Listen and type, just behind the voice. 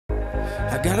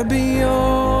I gotta be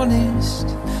honest,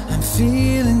 I'm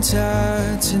feeling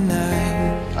tired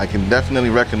tonight. I can definitely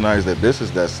recognize that this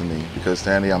is destiny because,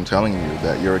 Sandy, I'm telling you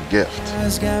that you're a gift.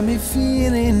 It's got me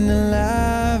feeling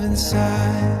alive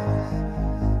inside.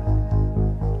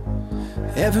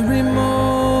 Every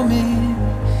moment,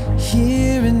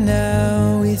 here and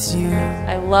now with you.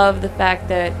 I love the fact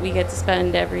that we get to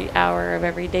spend every hour of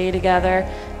every day together,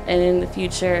 and in the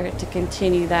future to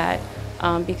continue that,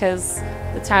 because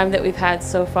the time that we've had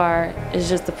so far is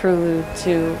just the prelude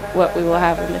to what we will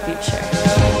have in the future.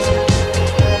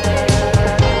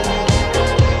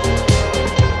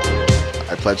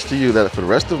 I pledge to you that for the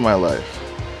rest of my life,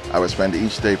 I would spend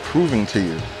each day proving to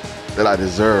you that I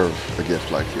deserve a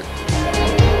gift like you.